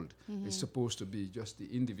old. It's supposed to be just the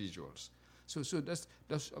individuals. So that's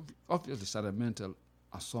obviously sentimental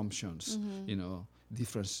assumptions, you know,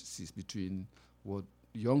 differences between what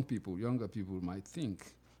younger people might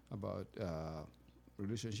think about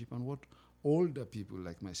relationship and what older people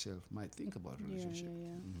like myself might think about relationship.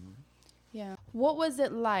 Yeah. What was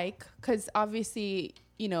it like? Because obviously,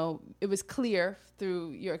 you know, it was clear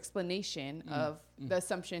through your explanation of the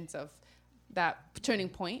assumptions of that turning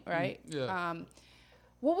point, right?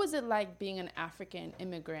 What was it like being an African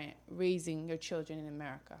immigrant raising your children in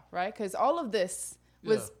America, right? Because all of this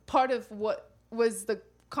was part of what was the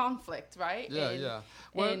conflict, right?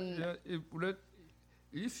 Well,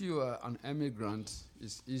 if you are an immigrant,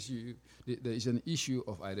 there is an issue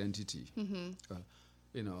of identity.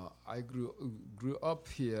 You know, I grew up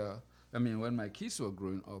here. I mean, when my kids were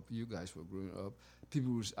growing up, you guys were growing up,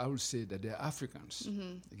 I would say that they're Africans.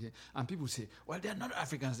 Okay? And people say, well, they're not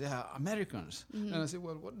Africans, they are Americans. And I say,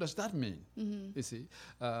 well, what does that mean? You see?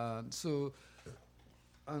 So,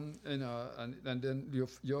 and you know, and then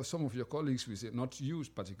some of your colleagues will say, not you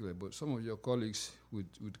particularly, but some of your colleagues with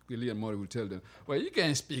Willie and Maury will tell them, well, you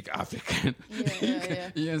can't speak African.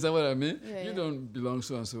 You understand what I mean? You don't belong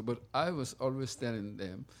so and so. But I was always telling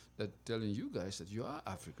you guys that you are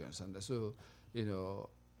Africans. And so, you know,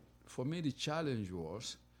 for me, the challenge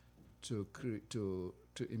was to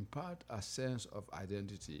impart a sense of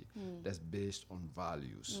identity that's based on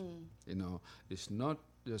values. You know, it's not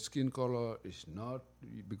your skin color, it's not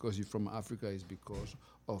because you're from Africa, it's because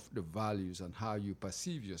of the values and how you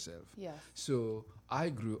perceive yourself. So I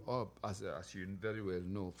grew up, as you very well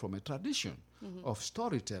know, from a tradition of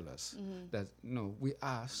storytellers. That, you know, we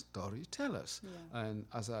are storytellers. And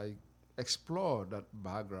as I explore that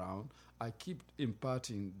background, I keep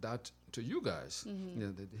imparting that to you guys. You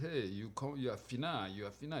know, that, hey, you are Fina,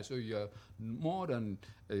 so you are more than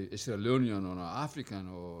a Sierra Leonean or an African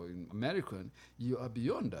or American. You are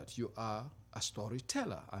beyond that. You are a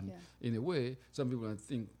storyteller. And in a way, some people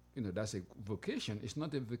think, you know, that's a vocation. It's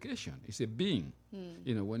not a vocation. It's a being.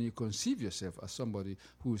 You know, when you conceive yourself as somebody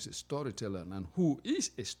who is a storyteller and who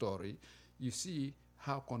is a story, you see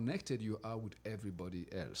how connected you are with everybody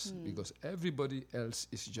else, because everybody else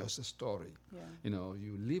is just a story. You know,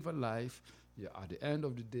 you live a life, at the end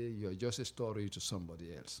of the day, you're just a story to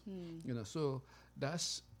somebody else. You know, so that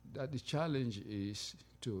the challenge is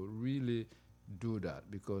to really do that,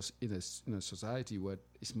 because in a society where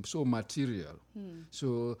it's so material,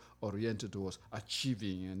 so oriented towards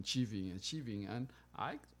achieving, and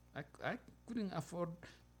I couldn't afford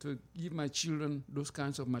to give my children those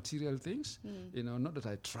kinds of material things. You know, not that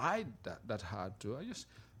I tried that hard to. I just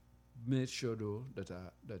made sure though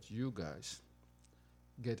that you guys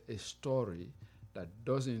get a story that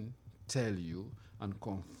doesn't tell you and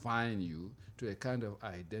confine you to a kind of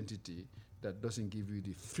identity that doesn't give you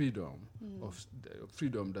the freedom of the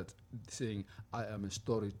freedom that saying I am a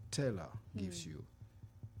storyteller gives you.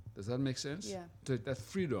 Does that make sense? Yeah. So that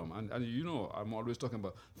freedom, and you know, I'm always talking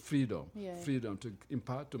about freedom. Yeah. Freedom to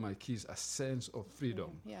impart to my kids a sense of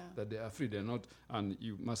freedom, Yeah. that they are free. They're not, and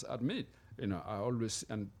you must admit, you know, I always,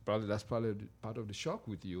 and probably that's probably part of the shock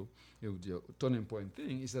with you, your turning point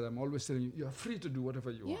thing is that I'm always telling you, you're free to do whatever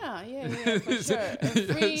you want. Yeah, for sure. And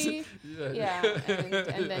free,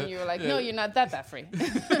 and then you're like, no, you're not that free.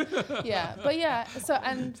 Yeah, but yeah, so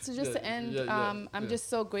just to end, I'm just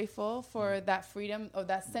so grateful for that freedom, or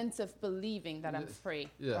that sense of believing that I'm free,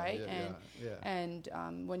 right? And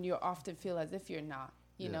when you often feel as if you're not,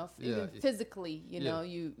 you know, even physically, you know,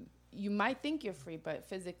 you might think you're free, but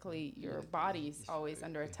physically your body's always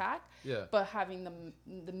under attack. Yeah. But having the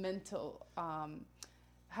mental,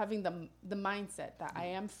 having the mindset that I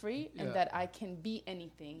am free and that I can be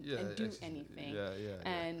anything and do anything.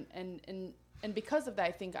 And because of that,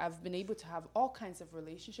 I think I've been able to have all kinds of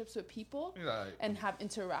relationships with people and have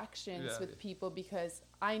interactions with people, because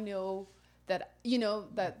I know that, you know,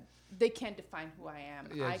 that they can't define who I am.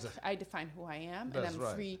 I define who I am, and I'm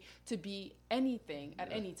free to be anything at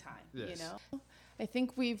any time. You know, I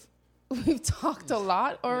think we've talked a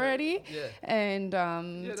lot already, and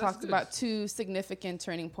talked about 2 significant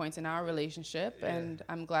turning points in our relationship. And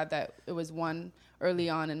I'm glad that it was one early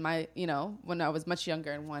on in my, you know, when I was much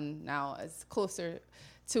younger, and one now as closer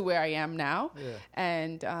to where I am now.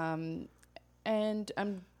 And I'm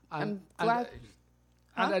glad.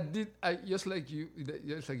 And I just like you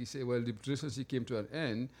say, well, the relationship came to an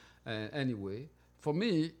end anyway. For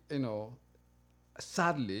me, you know,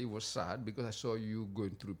 sadly, it was sad because I saw you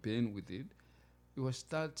going through pain with it. It was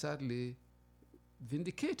sadly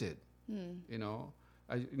vindicated, you know.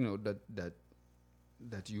 You know, that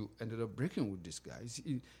you ended up breaking with this guy.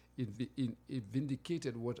 It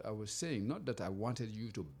vindicated what I was saying. Not that I wanted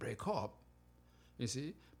you to break up, you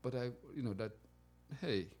see, but you know, that,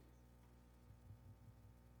 hey,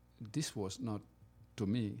 this was not, to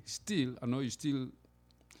me, still, I know you still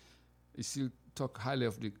talk highly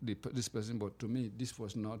of this person, but to me, this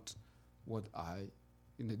was not what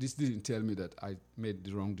this didn't tell me that I made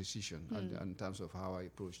the wrong decision in terms of how I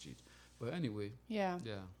approached it. But anyway. Yeah.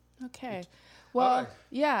 Okay. Well,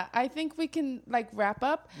 I think we can wrap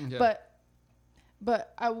up, but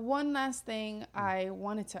one last thing I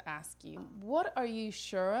wanted to ask you. What are you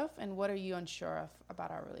sure of and what are you unsure of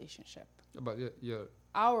about our relationship? About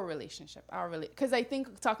our relationship, because I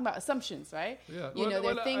think talking about assumptions, right? Yeah. You know,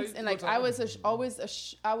 there are things, and I was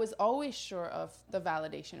always sure of the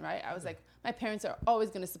validation, right? I was like, my parents are always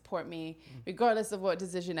going to support me, regardless of what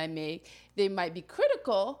decision I make. They might be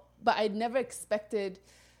critical, but I never expected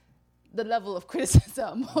the level of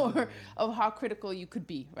criticism or of how critical you could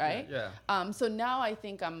be, right? So now I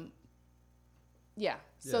think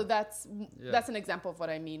So that's an example of what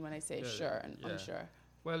I mean when I say sure and unsure.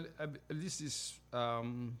 Well, this is, to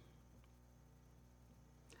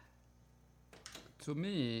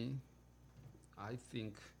me, I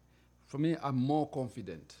think, for me, I'm more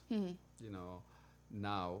confident, you know,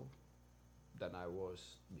 now than I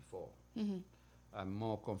was before. I'm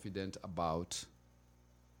more confident about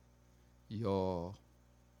your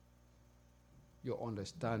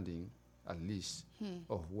understanding, at least,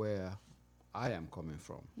 of where I am coming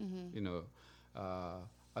from, you know.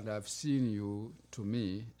 And I've seen you, to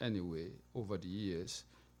me anyway, over the years,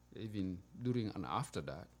 even during and after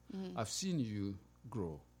that, I've seen you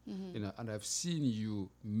grow, you know, and I've seen you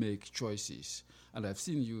make choices, and I've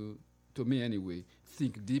seen you, to me anyway,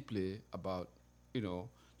 think deeply about, you know,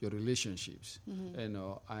 your relationships, you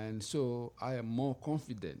know, and so I am more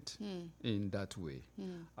confident in that way.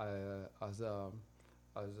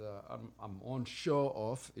 I'm unsure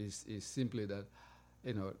of is simply that,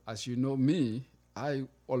 you know, as you know me, I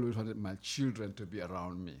always wanted my children to be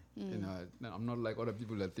around me. You know, I'm not like other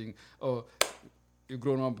people that think, oh, you've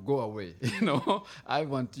grown up, go away. You know, I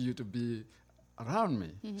want you to be around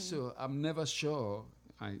me. So I'm never sure.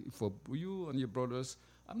 For you and your brothers,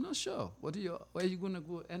 I'm not sure where are you going to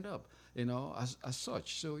go end up. You know, as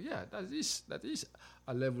such. So yeah, that is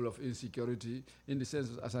a level of insecurity in the sense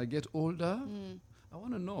that as I get older, I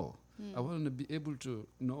want to know. I want to be able to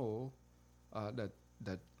know that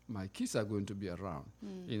my kids are going to be around,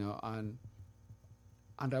 you know, and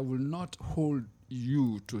I will not hold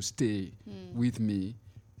you to stay with me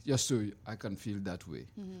just so I can feel that way.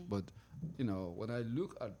 But, you know, when I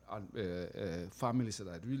look at families that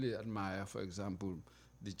I really admire, for example,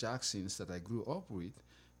 the Jacksons that I grew up with,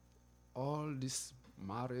 all these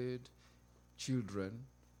married children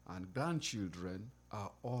and grandchildren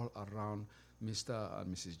are all around Mr.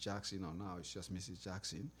 and Mrs. Jackson, or now it's just Mrs.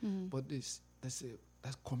 Jackson. But that's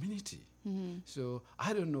community. So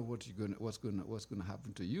I don't know what's gonna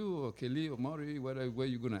happen to you or Kelly or Maury, where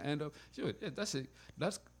you're gonna end up. Sure, that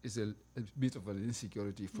is a bit of an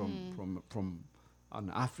insecurity from an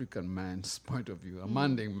African man's point of view, a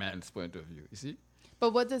Manding man's point of view. You see.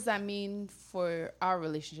 But what does that mean for our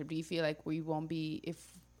relationship? Do you feel like we won't be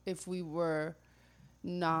if we were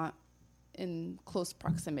not in close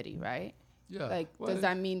proximity, right? Yeah. Like, does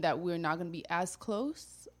that mean that we're not going to be as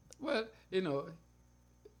close? Well,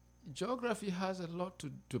 geography has a lot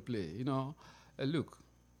to play. Look.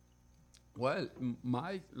 Well,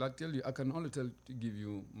 like tell you, I can only give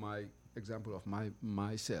you my example of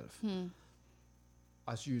myself.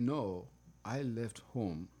 As you know, I left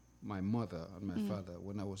home, my mother and my father,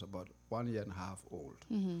 when I was about 1 year and a half old.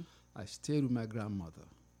 I stayed with my grandmother,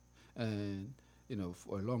 and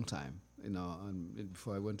for a long time, and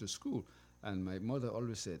before I went to school. And my mother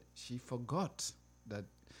always said she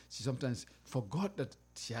sometimes forgot that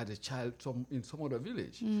she had a child in some other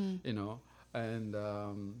village, And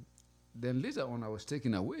then later on, I was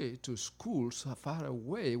taken away to school so far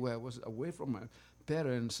away, where I was away from my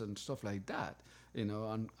parents and stuff like that, and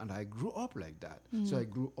I grew up like that. So I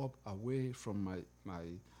grew up away from my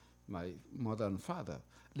mother and father.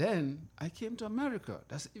 Then I came to America.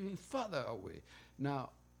 That's even further away. Now,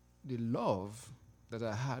 the love that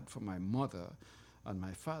I had for my mother and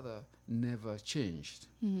my father never changed.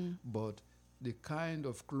 But the kind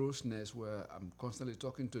of closeness where I'm constantly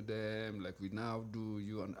talking to them, like we now do,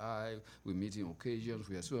 you and I, we meet in occasions,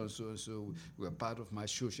 we are so and so and so, we are part of my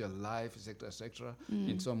social life, etc.,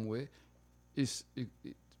 in some way,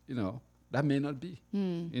 that may not be.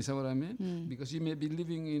 You see what I mean? Because you may be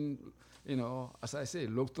living in, as I say,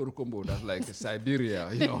 Loktorkombo, that's like Siberia,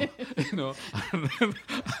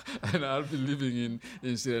 and I'll be living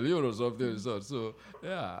in Sierra Leone or something. So,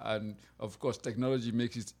 yeah, and of course, technology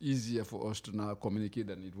makes it easier for us to now communicate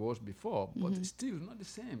than it was before, but it's still not the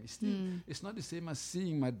same. It's not the same as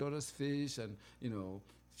seeing my daughter's face and,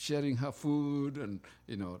 sharing her food and,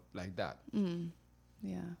 like that.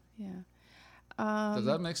 Yeah. Does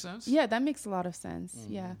that make sense? Yeah, that makes a lot of sense.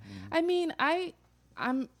 Yeah. I mean,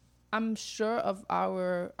 I'm sure of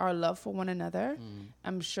our love for one another.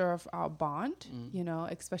 I'm sure of our bond,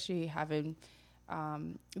 especially having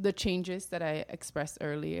the changes that I expressed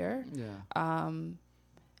earlier. Yeah.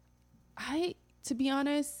 To be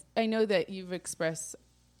honest, I know that you've expressed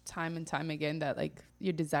time and time again that like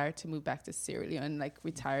your desire to move back to Sierra Leone and like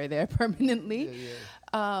retire there permanently.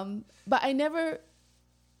 Yeah. But I never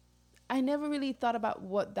really thought about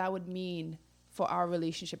what that would mean for our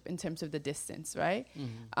relationship in terms of the distance, right?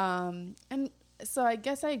 And so I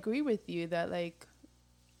guess I agree with you that like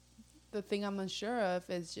the thing I'm unsure of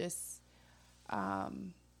is just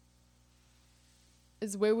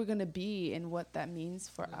is where we're gonna be and what that means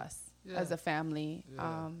for us as a family.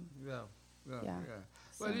 Yeah. So.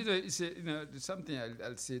 Well, it's something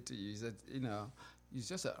I'll say to you is that it's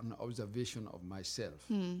just an observation of myself.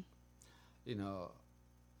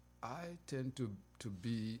 I tend to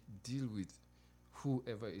deal with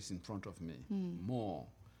whoever is in front of me more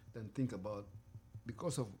than think about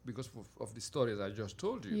because of the stories I just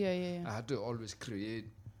told you. I had to always create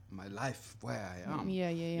my life where I am.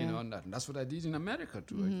 And that's what I did in America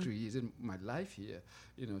too. I created my life here.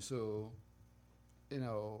 So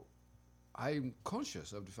I'm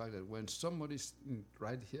conscious of the fact that when somebody's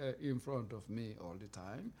right here in front of me all the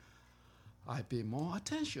time, I pay more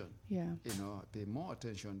attention. I pay more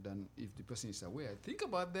attention than if the person is away. I think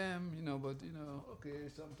about them, but okay,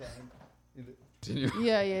 sometimes.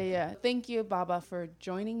 Yeah. Thank you, Baba, for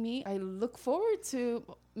joining me. I look forward to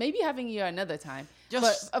maybe having you another time.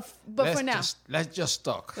 But for now, let's just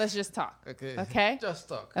talk. Let's just talk. Okay. Just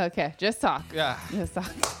talk. Okay. Just talk. Yeah. Just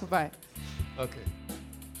talk. Bye. Okay.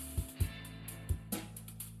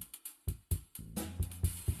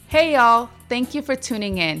 Hey, y'all. Thank you for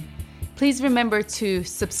tuning in. Please remember to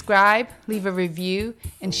subscribe, leave a review,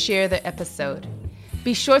 and share the episode.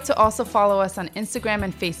 Be sure to also follow us on Instagram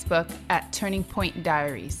and Facebook at Turning Point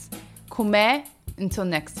Diaries. Kume, until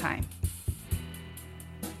next time.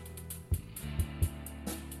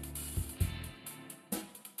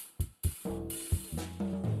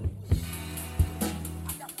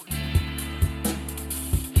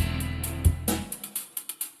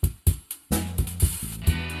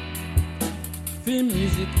 Theme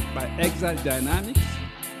music by Exile Dynamics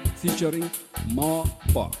featuring More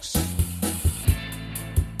Box.